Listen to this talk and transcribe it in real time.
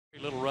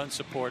Little run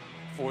support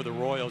for the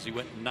Royals. He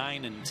went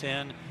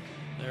 9-10.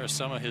 There are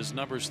some of his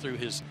numbers through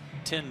his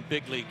 10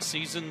 big league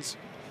seasons.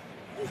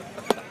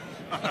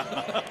 And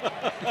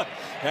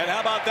how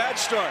about that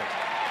start?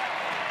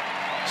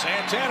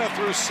 Santana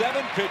threw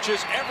 7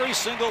 pitches, every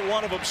single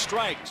one of them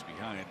strikes.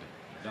 Behind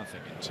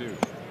 0-2.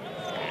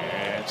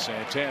 And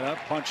Santana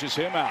punches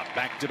him out.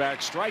 Back-to-back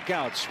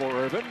strikeouts for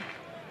Ervin.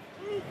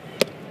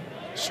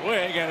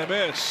 Swing and a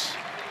miss.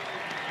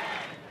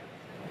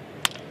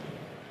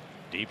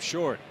 Deep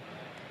short.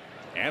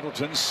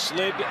 Andleton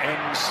slid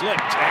and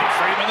slipped. And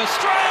Freeman the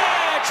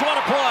stretch. What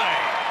a play.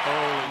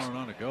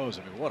 On it goes.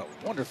 I mean, what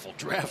a wonderful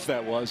draft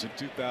that was in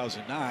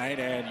 2009.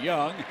 And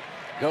Young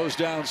goes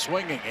down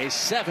swinging. A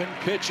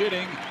 7-pitch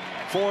inning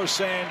for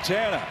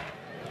Santana.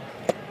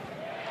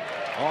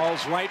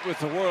 All's right with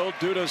the world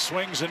due to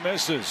swings and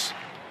misses.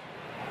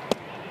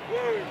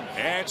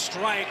 And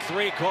strike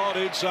 3 called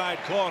inside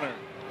corner.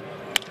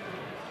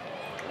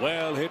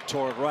 Well hit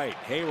toward right.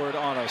 Hayward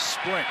on a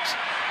sprint.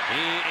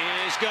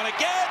 He is going to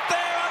get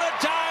there on a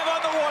dive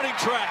on the warning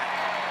track.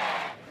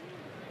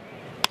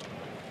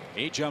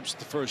 He jumps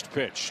the first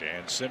pitch,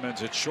 and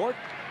Simmons at short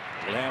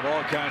will have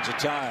all kinds of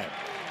time.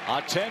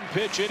 A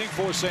 10-pitch inning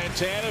for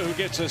Santana, who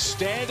gets a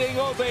standing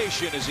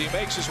ovation as he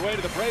makes his way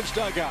to the Braves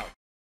dugout.